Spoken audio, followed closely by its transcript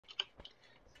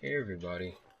Hey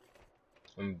everybody,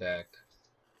 I'm back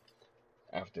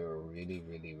after a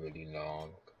really long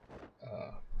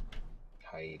uh,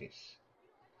 hiatus.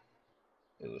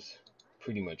 It was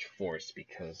pretty much forced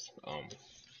because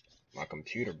my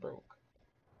computer broke,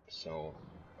 so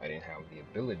I didn't have the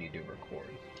ability to record,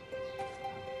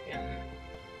 and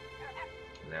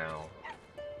now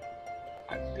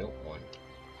I built one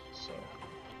so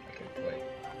I can play.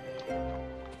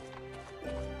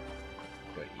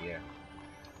 But yeah,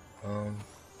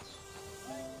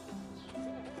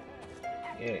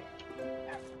 yeah,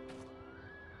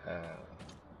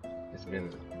 it's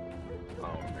been, I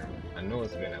don't remember. I know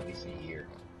it's been at least a year,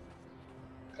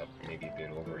 maybe a bit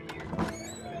over a year.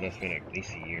 I know it's been at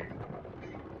least a year,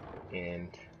 and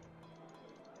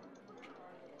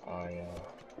I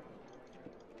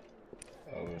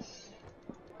was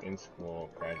in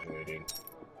school, graduated,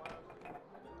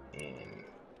 in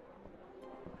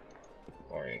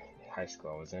or high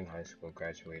school. I was in high school,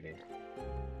 graduated.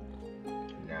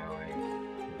 Now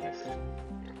I'm just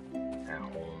at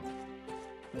home.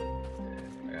 I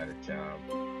got a job.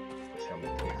 That's how I'm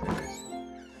gonna pay for this.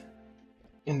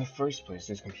 In the first place,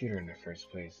 this computer in the first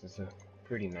place is a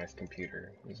pretty nice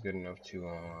computer. It's good enough to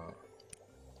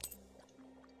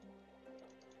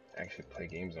actually play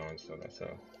games on, so that's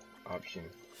a option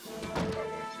if I want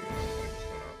to.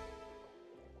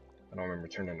 I don't remember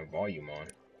turning the volume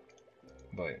on,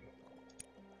 but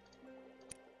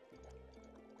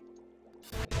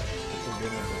it's a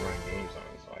good enough to run games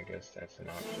on, so I guess that's an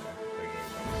option. I can play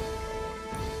games on.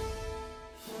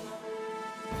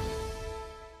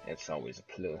 It's always a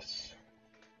plus.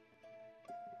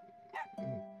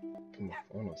 Put my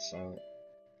phone on silent.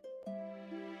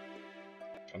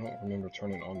 I don't remember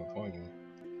turning on the volume.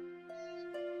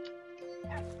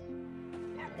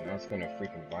 And that's gonna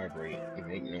freaking vibrate and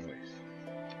make noise.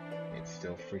 It's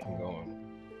still freaking going.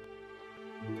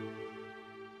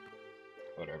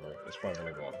 Whatever, it's probably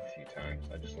gonna go off a few times.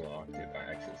 I just locked it by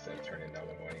accident instead of turning down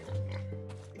the volume.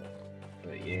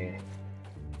 But yeah.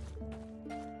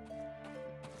 Do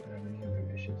I have any other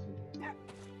missions to do?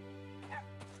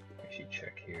 Actually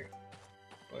check here.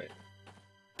 But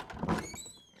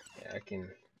yeah, I can.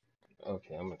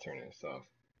 Okay, I'm gonna turn this off.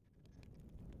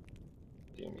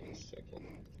 Give me a second.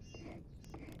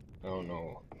 I don't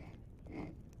know.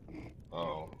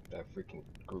 Oh, that freaking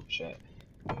group chat.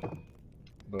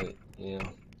 But yeah,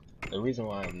 the reason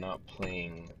why I'm not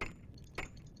playing,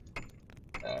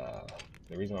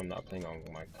 on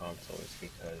my console is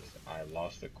because I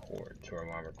lost the cord to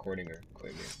my recording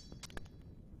equipment,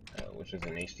 which is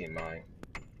an HDMI.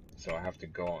 So I have to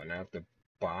go and I have to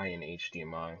buy an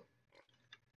HDMI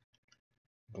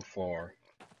before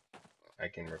I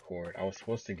can record. I was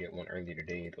supposed to get one earlier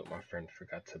today, but my friend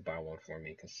forgot to buy one for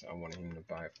me because I wanted him to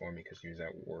buy it for me because he was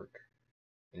at work.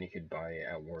 And he could buy it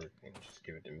at work and just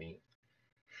give it to me.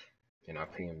 And I'll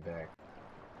pay him back.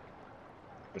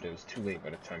 But it was too late by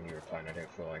the time he replied, and I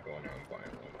didn't feel like going out and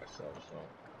buying one myself, so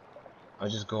I'll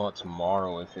just go out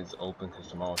tomorrow if it's open, because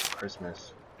tomorrow's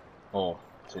Christmas. Oh,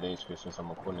 today's Christmas. I'm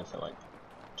recording this at like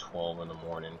 12 in the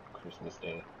morning, Christmas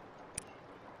Day.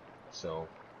 So,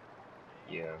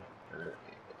 yeah.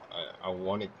 I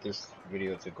wanted this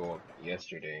video to go up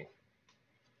yesterday,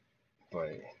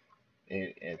 but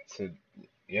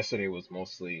yesterday was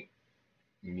mostly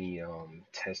me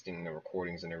testing the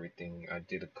recordings and everything. I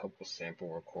did a couple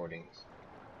sample recordings,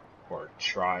 or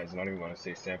tries. I don't even want to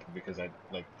say sample because I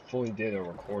like fully did a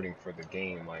recording for the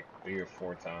game like 3 or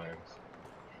 4 times.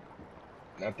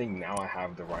 And I think now I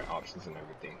have the right options and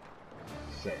everything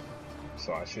set,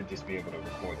 so I should just be able to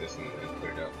record this and put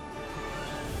it up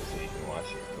so you can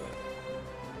watch it. But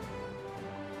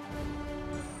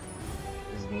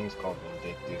this game is called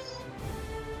Vindictus,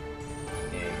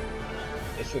 and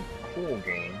it's a cool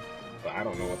game, but I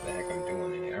don't know what the heck I'm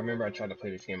doing in it. I remember I tried to play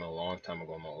this game a long time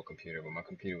ago on my old computer, but my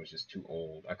computer was just too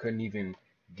old. I couldn't even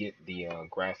get the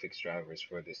graphics drivers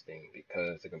for this thing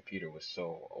because the computer was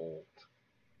so old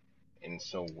and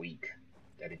so weak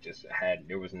that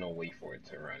there was no way for it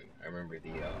to run. I remember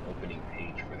the opening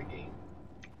page for the game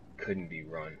couldn't be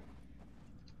run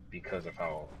because of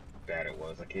how bad it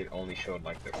was. Like, it only showed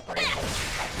like the frame of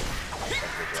the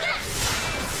graphics.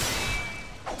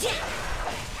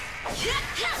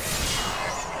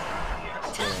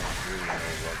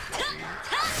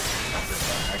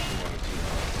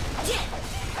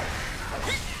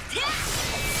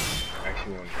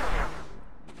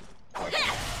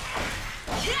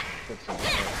 Put some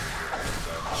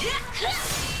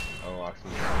unlock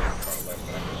some part left,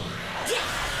 but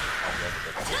I've leveled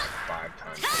up to 5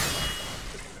 times.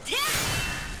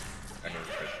 I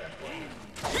never pressed that button.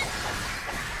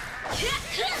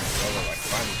 Leveled like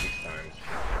 5 or 6 times.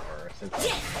 since I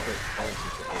put points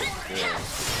into a build,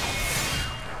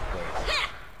 but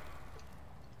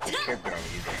the character I'm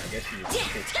using, I guess she just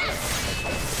hits her.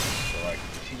 So like,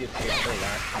 she gets hit her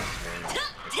last two swings.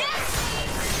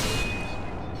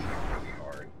 It's really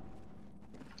hard.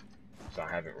 So I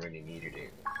haven't really needed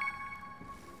it.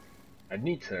 I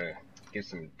need to get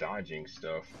some dodging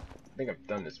stuff. I think I've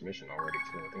done this mission already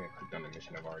too. I think I clicked on the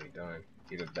mission I've already done.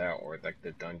 Either that or like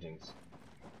the dungeons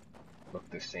look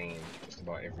the same just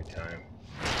about every time.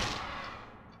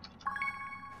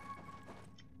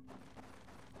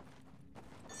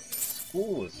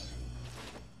 School is,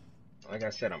 like I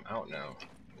said, I'm out now.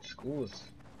 School is,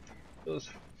 it was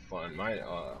fun. My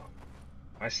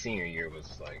senior year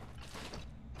was like,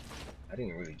 I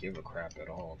didn't really give a crap at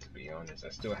all, to be honest. I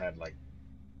still had like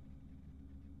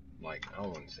I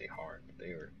don't want to say hard, but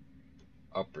they were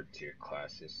upper tier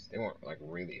classes. They weren't like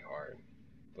really hard,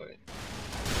 but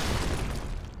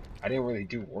I didn't really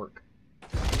do work,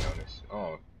 to be honest.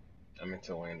 Oh, I meant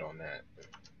to land on that.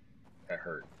 That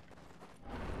hurt.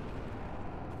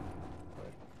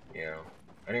 But yeah,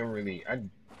 I didn't really. I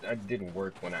did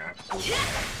work when I absolutely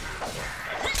had to. So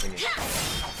I finished.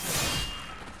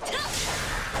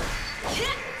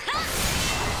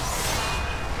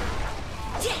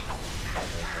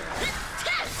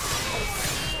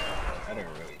 I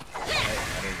didn't really care.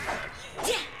 I didn't like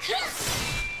school.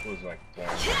 It was like boring.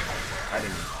 I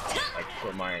didn't like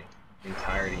put my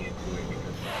entirety into it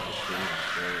because I just didn't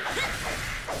enjoy it.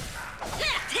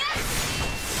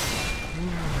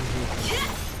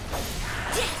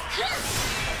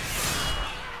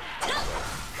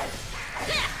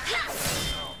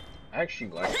 I actually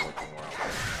like working where I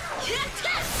work.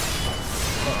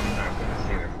 Well, I'm not going to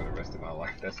stay there for the rest of my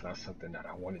life. That's not something that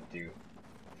I want to do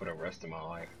for the rest of my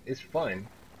life. It's fun.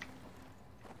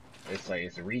 It's like,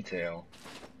 it's retail.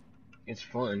 It's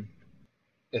fun.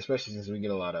 Especially since we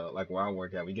get a lot of, like where I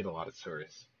work at, we get a lot of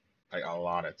tourists. Like a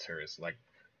lot of tourists. Like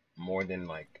more than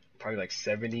like, probably like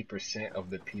 70% of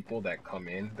the people that come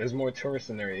in. There's more tourists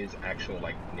than there is actual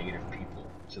like native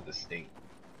people to the state.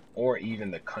 Or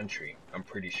even the country, I'm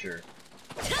pretty sure.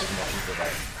 There's more people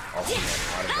that are from like,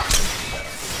 out of the country that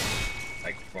are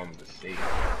like from the state.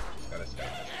 Just gotta stop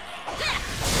that.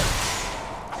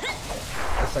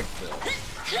 That's like the, I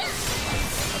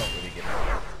don't really get a lot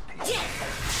of people.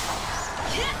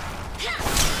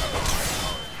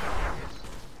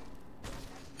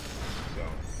 So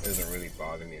it doesn't really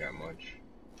bother me that much.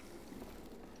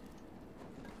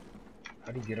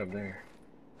 How do you get up there?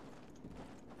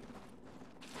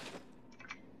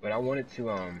 But I wanted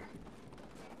to, oh.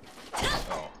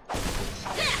 Oh,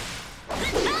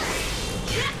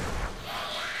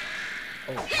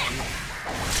 shoot.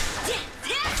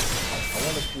 I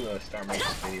wanted to start making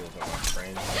videos with my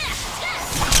friends. This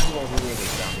is what really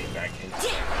got me back into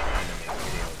trying to make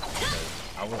videos. Because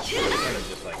I was kind of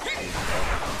just like phased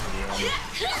out, to be honest.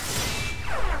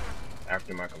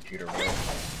 After my computer broke.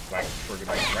 Like, for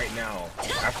like right now,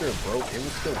 after it broke, it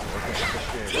was still working. I could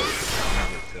still use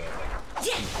it to like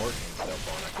keep working and stuff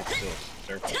on. I could still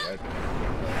surf the web, I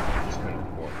just couldn't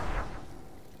record.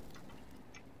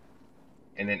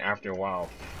 And then after a while,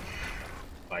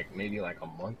 like maybe like a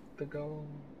month ago,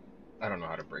 I don't know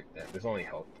how to break that. There's only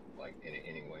health like in it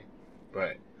anyway.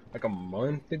 But like a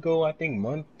month ago, I think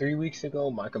 3 weeks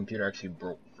ago, my computer actually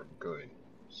broke for good.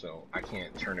 So I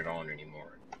can't turn it on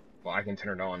anymore. Well, I can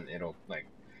turn it on. It'll like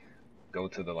go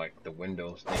to the like the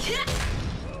Windows thing.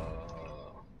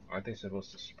 Aren't they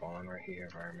supposed to spawn right here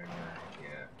if I remember?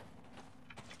 Yeah.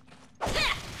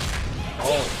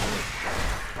 Oh,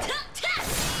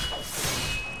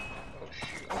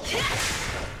 shoot. Okay.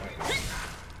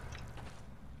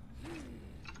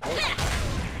 Oh,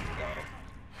 got him.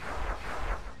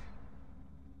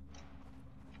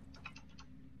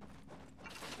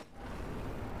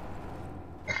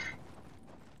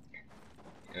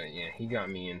 Yeah, he got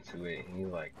me into it. He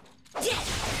like. I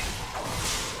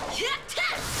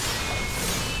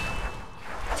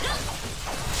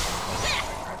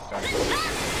started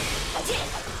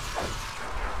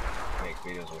make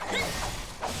videos with him.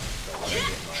 So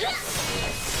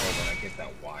when I get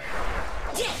that wire,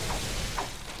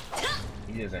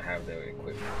 he doesn't have the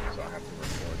equipment, so I have to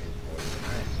record his voice. And I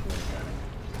swear to God,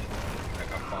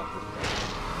 like I fought this guy.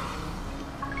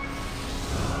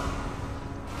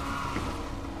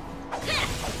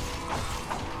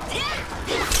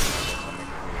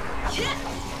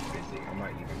 I'm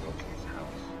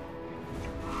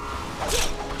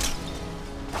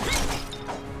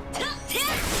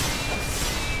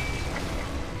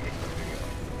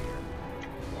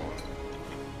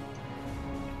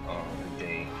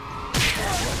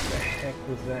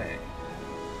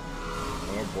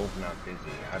both not busy.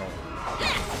 I don't.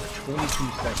 For 22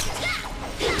 seconds.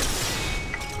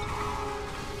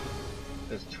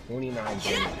 There's 29 damage a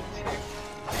tick.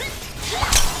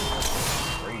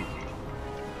 Crazy.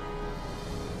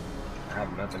 I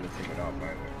have nothing to take it off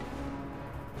either.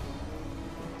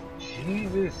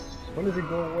 Jesus! When does it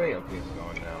go away? Okay, it's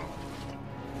gone now.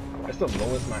 That's the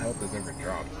lowest my health has ever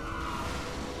dropped.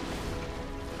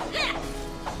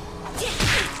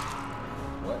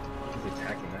 What? He's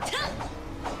attacking that fast?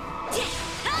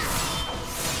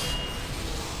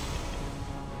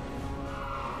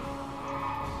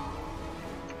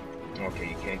 Okay,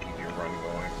 you can't keep your run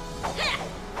going.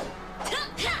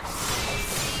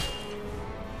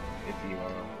 If you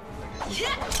like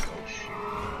super oh shit.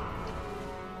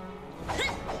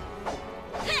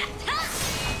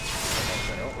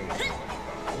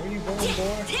 Where you going,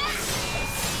 boy?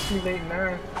 Too late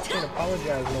now. I can't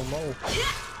apologize no more.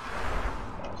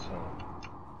 Awesome.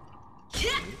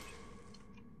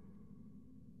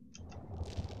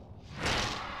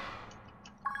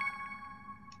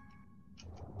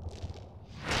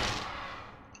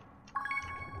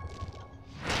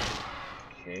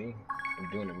 Okay, I'm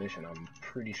doing a mission. I'm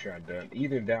pretty sure I've done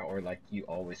either that or like you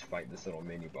always fight this little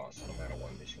mini boss no matter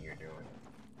what mission you're doing.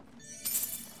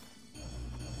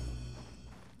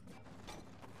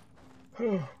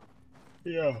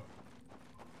 Yeah.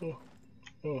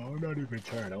 I'm not even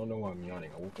tired. I don't know why I'm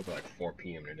yawning. I woke up at like 4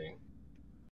 p.m. today.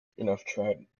 And I've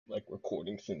tried like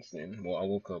recording since then. Well, I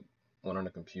woke up, went on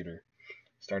the computer,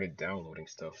 started downloading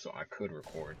stuff so I could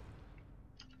record.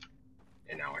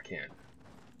 And now I can't.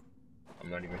 I'm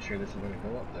not even sure this is gonna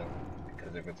go up though.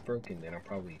 Because if it's broken, then I'm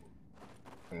probably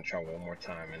gonna try one more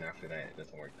time, and after that it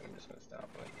doesn't work, then I'm just gonna stop.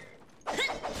 But yeah.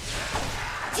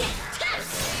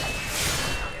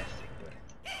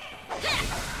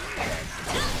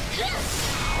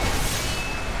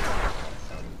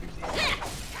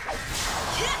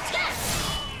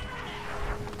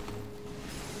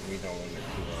 We don't want to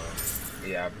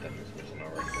yeah, I've done this mission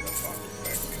already because I fought this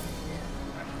back before.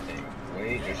 I think.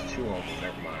 Wait, there's 2 of them.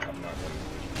 Never mind, I've not done this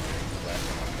mission already. Last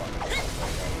time I fought this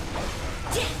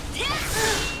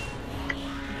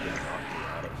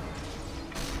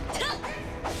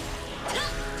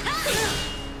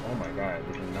oh my god,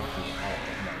 they can knock me out of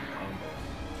my combo.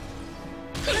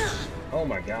 Oh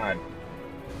my god.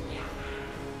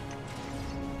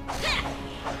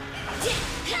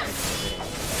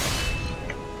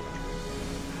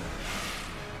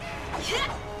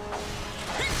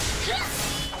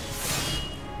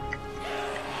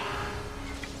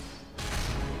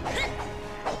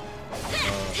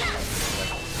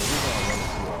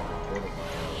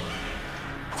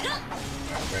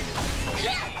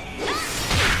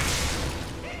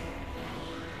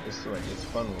 It's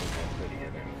fun when we can play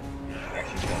together and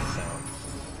actually get a sound.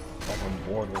 Like I'm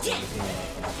bored with everything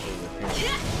and I play with him.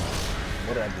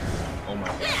 What did I do? Oh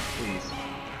my god, please.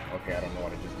 Okay, I don't know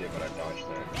what I just did, but I dodged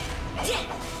that.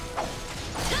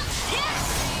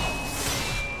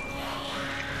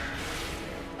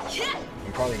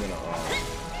 I'm probably gonna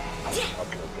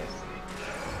upload Destiny.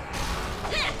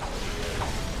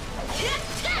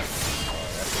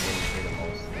 That's the game you play the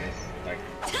most in this. Like,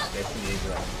 Destiny is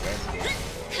like the best game.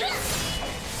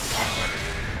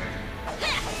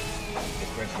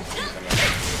 Especially since I'm not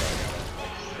right now.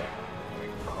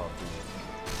 Like Call of Duty.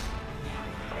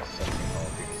 I suck in Call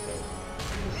of Duty, so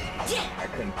I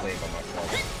couldn't play it by myself.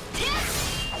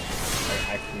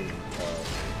 I couldn't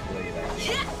play that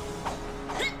game.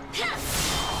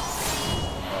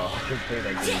 I couldn't play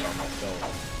that game by myself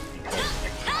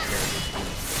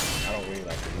because I don't really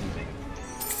like losing.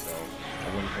 So I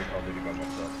wouldn't play Call of Duty by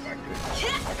myself. I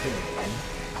couldn't win.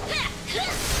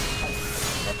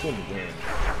 If I couldn't win,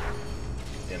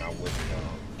 then I wouldn't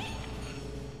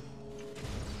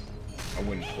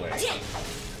play. I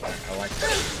like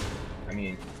that. I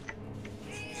mean,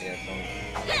 yeah, so I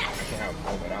can have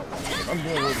fun without winning. If I'm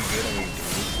doing really good, I mean,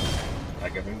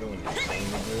 like if I'm doing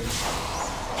insanely good,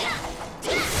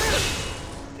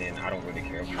 then I don't really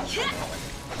care if you lose or not. Like,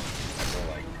 I feel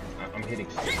like I'm hitting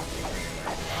 60.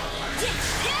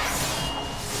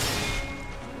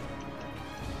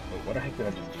 But what the heck did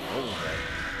I just do? What was that?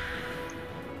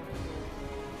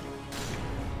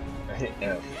 I hit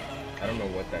F. I don't know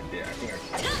what that did. I think I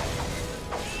killed it.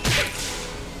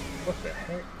 What the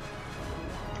heck?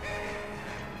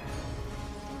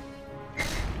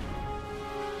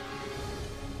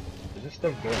 Does this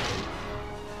stuff go away?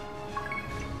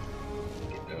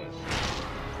 It does.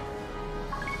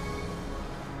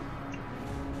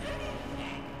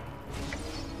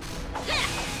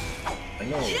 I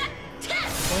know.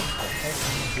 What the heck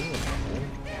are you doing, boy?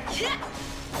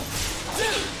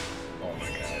 Oh my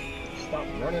god. Stop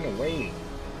running away.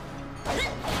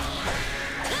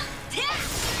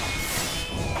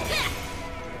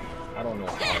 I don't know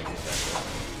how I did that.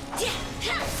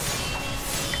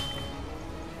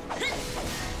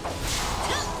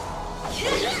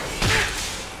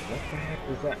 What the heck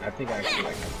was that? I think I actually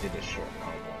like I did a short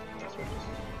combo. That's what this is.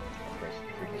 I pressed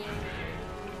freaking E again.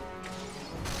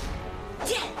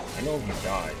 I know if you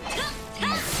dodge, you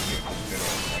been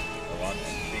on like a lot of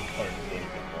big part of the game is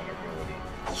vulnerability.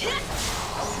 You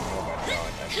know if I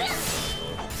dodge, I think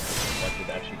I could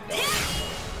actually dodge.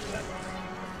 That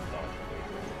dodge away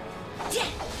from it.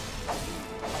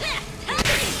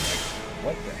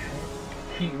 What the hell?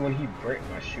 When he break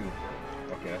my shoe.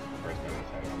 Okay, that's the first time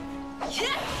that's happened.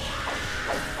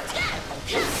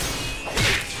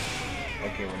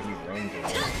 Okay, when he runs away.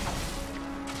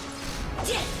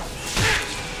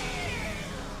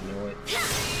 You know what?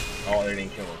 Oh, they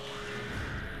didn't kill him.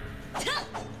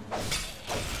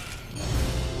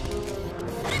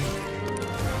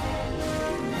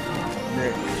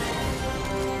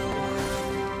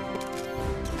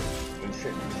 I'm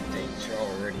sitting in the nature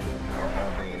already all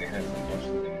day and it has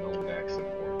absolutely no back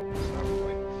support. So I was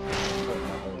like, put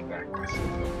my own back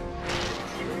support.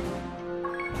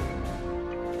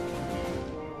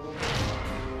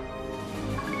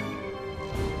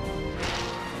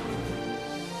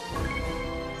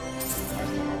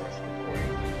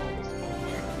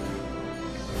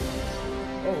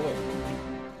 Oh look,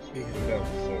 speaking of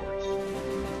swords,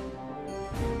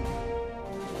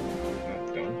 not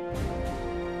done.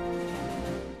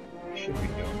 I should be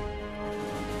done. Am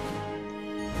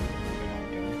I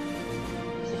done?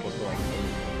 I'm supposed to like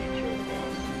instantly kill the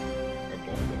boss, or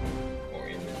both of them, or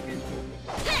in this case both of them.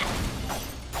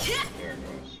 There it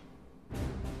goes.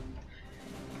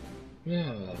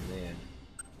 Oh man.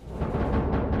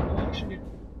 Well, I actually did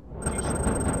decent.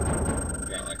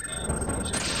 Got like half. I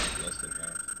should get less than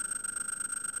half.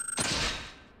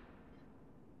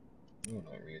 Oh,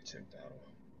 don't reattempt that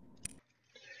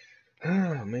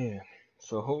one. Oh man.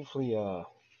 So hopefully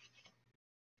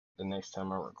the next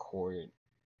time I record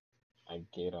I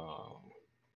get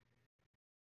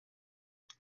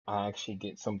I actually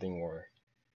get something where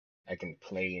I can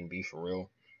play and be for real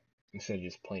instead of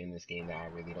just playing this game that I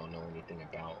really don't know anything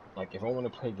about. Like if I want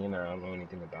to play a game that I don't know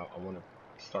anything about, I want to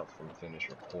start from finish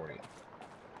recording.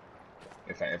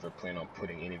 If I ever plan on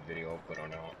putting any video of it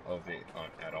on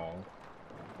at all.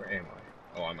 Where am I?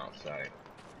 Oh, I'm outside.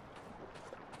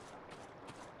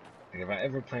 Like if I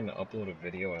ever plan to upload a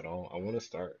video at all, I want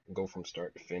to go from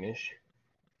start to finish.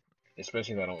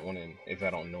 Especially if I don't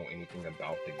know anything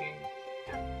about the game.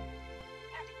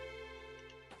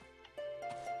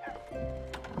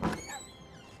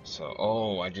 So,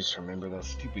 oh, I just remember that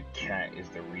stupid cat is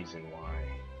the reason why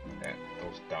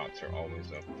those dots are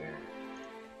always up there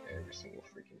every single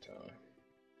freaking time.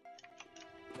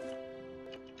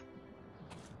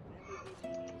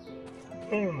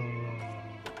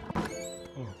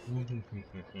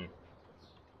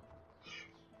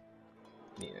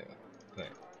 Yeah,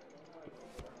 but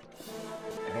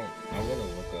I want to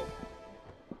look up.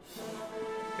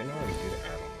 Didn't I already do that? I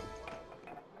don't know.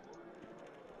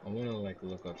 I want to like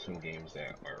look up some games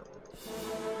that are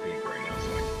big right now so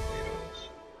I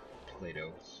can play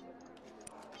those.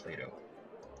 Play-Doh.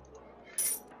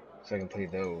 So I can play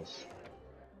those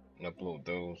and upload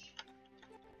those.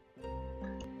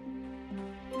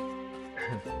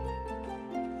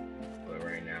 But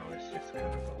right now it's just kind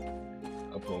of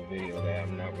a upload video that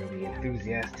I'm not really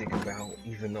enthusiastic about,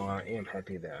 even though I am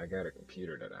happy that I got a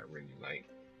computer that I really like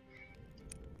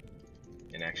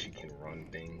and actually can run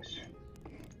things.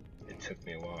 It took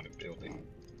me a while to build it.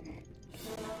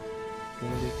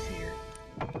 And it's here.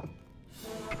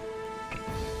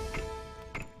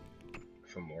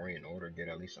 Fomorian Order, get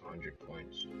at least 100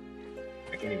 points.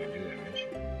 I can't even do that mission.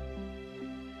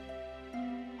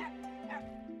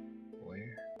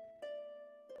 Where?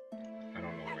 I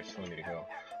don't know where it's telling me to go.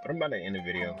 But I'm about to end the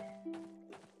video.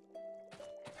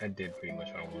 I did pretty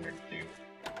much what I wanted to do.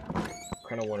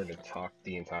 Kinda wanted to talk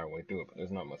the entire way through it, but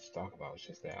there's not much to talk about. It's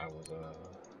just that I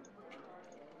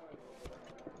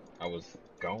was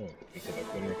gone because I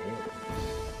couldn't record.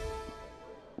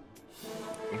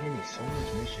 They gave me so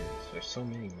much missions. There's so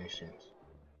many missions.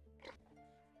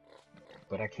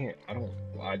 But I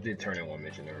did turn in one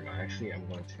mission, never mind. Actually, I'm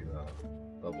going to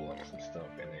level up some stuff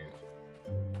and then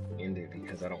end it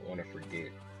because I don't want to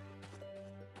forget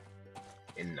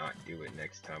and not do it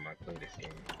next time I play this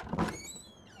game.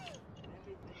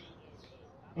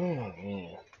 Oh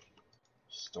man.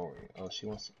 Story. Oh, she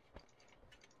wants to...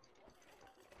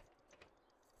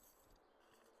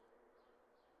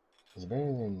 It's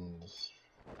better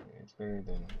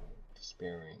than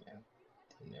despairing.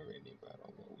 Never ending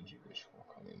battle. What would you wish for?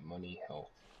 Call me money,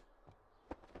 health.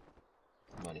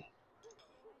 Money.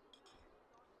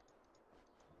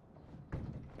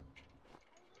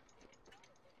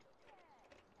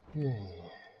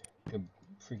 Could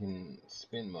freaking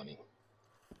spend money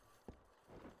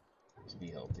to be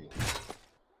healthy.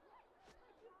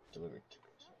 Delivered to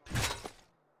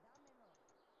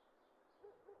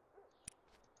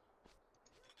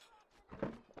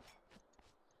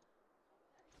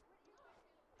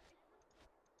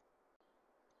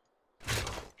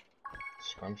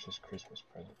scrumptious Christmas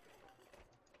present.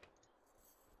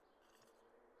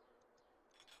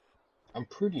 I'm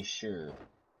pretty sure.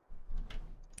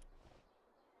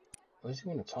 What does he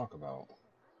want to talk about?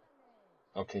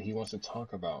 Okay, he wants to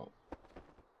talk about.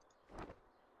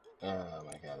 Oh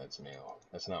my god, that's mail.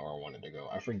 That's not where I wanted to go.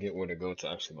 I forget where to go to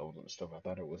actually level up stuff. I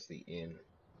thought it was the inn.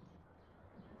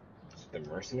 Is it the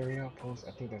mercenary outpost?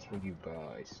 I think that's where you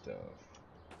buy stuff.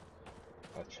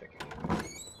 I'll check it.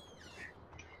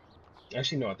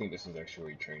 Actually, no, I think this is actually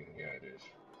where you train. Yeah, it is.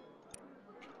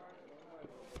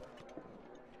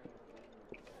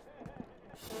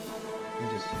 You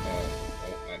just, oh,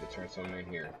 I had to turn something in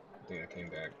here. I think I came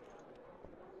back.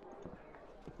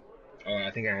 Oh,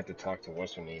 I think I had to talk to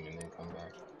what's her name and then come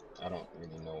back. I don't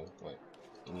really know what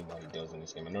anybody does in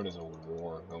this game. I know there's a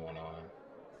war going on.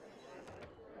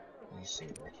 Let me see,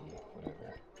 Ricky,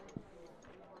 whatever.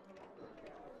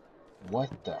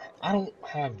 What the? I don't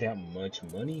have that much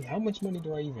money. How much money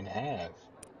do I even have?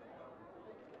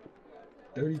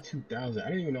 32,000. I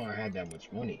didn't even know I had that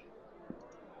much money.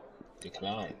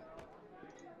 Decline.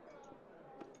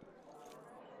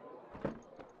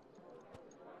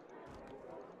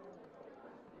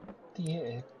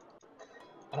 Yeah,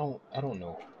 I don't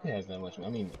know who has that much. I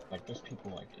mean, like there's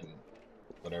people like in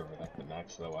whatever, like the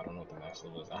max level. I don't know what the max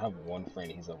level is. I have one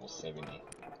friend. He's level 70.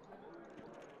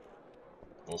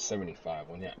 Well, 75.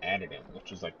 When I added him,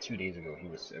 which was like 2 days ago, he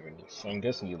was 70. So I'm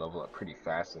guessing you level up pretty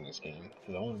fast in this game.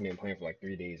 Because I've only been playing for like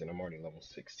 3 days and I'm already level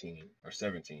 16 or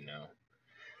 17 now.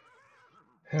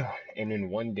 And in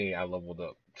one day, I leveled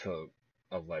up to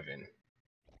 11.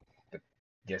 But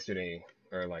yesterday,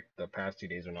 or like the past 2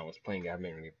 days when I was playing, I haven't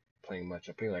been really playing much.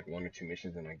 I play like 1 or 2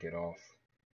 missions and I get off.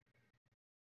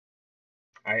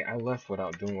 I left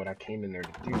without doing what I came in there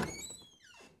to do.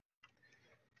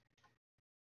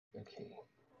 Okay.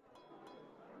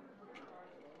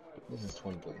 This is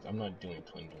twin blades. I'm not doing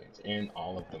twin blades. And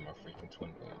all of them are freaking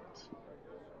twin blades.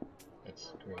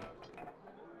 That's great.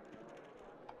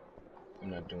 I'm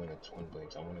not doing the twin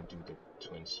blades. I want to do the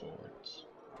twin swords.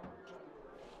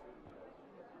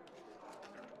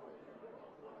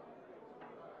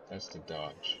 That's the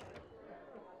dodge.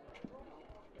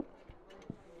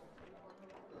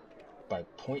 By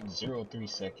 0.03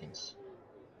 seconds.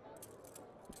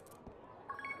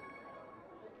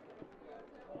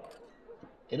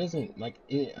 It doesn't, like,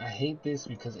 I hate this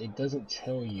because it doesn't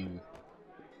tell you.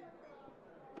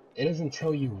 It doesn't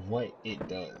tell you what it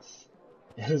does.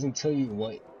 It doesn't tell you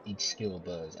what each skill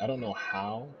does. I don't know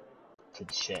how to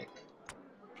check.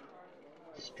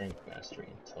 Strength mastery,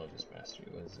 intelligence mastery.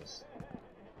 What is this?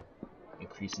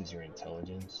 Increases your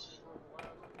intelligence.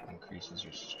 Increases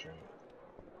your strength.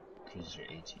 Increases your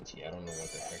ATT. I don't know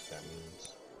what the heck that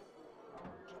means.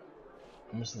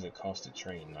 How much does it cost to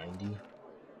train? 90?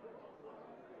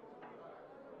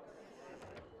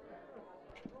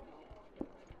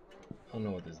 I don't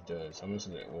know what this does. How much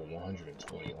is it? Well,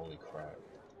 120. Holy crap.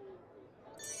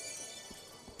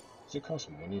 Does it cost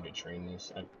money to train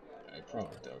this? It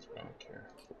probably does, but I don't care.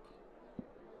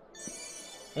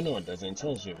 I know it doesn't. It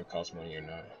tells you if it costs money or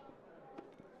not.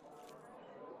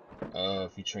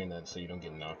 If you train that so you don't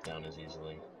get knocked down as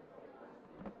easily.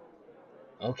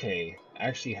 Okay, I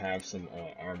actually have some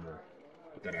armor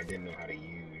that I didn't know how to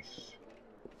use.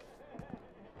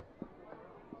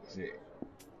 Is it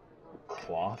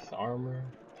cloth armor?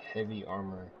 Heavy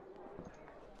armor?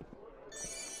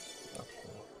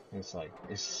 Okay, it's like,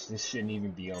 this shouldn't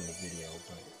even be on the video,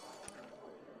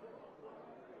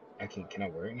 but can I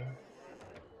wear it now?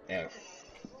 F.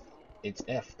 It's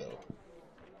F though.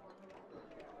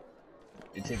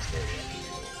 It takes very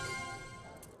long.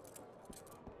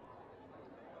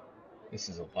 This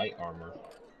is a light armor.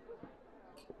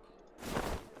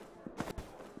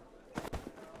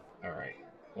 Alright.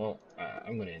 Well,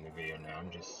 I'm gonna end the video now. I'm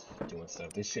just doing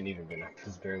stuff. This shouldn't even been. I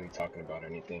was barely talking about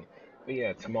anything. But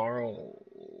yeah, tomorrow,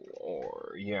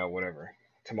 or yeah, whatever.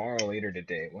 Tomorrow later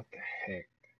today. What the heck?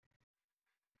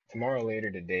 Tomorrow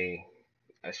later today,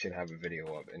 I should have a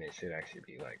video up, and it should actually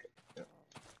be like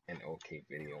an okay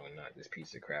video and not this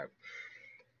piece of crap.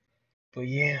 But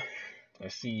yeah, I'll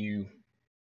see you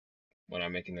when I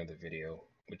make another video.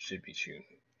 which should be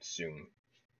soon.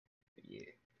 Yeah,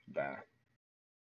 bye.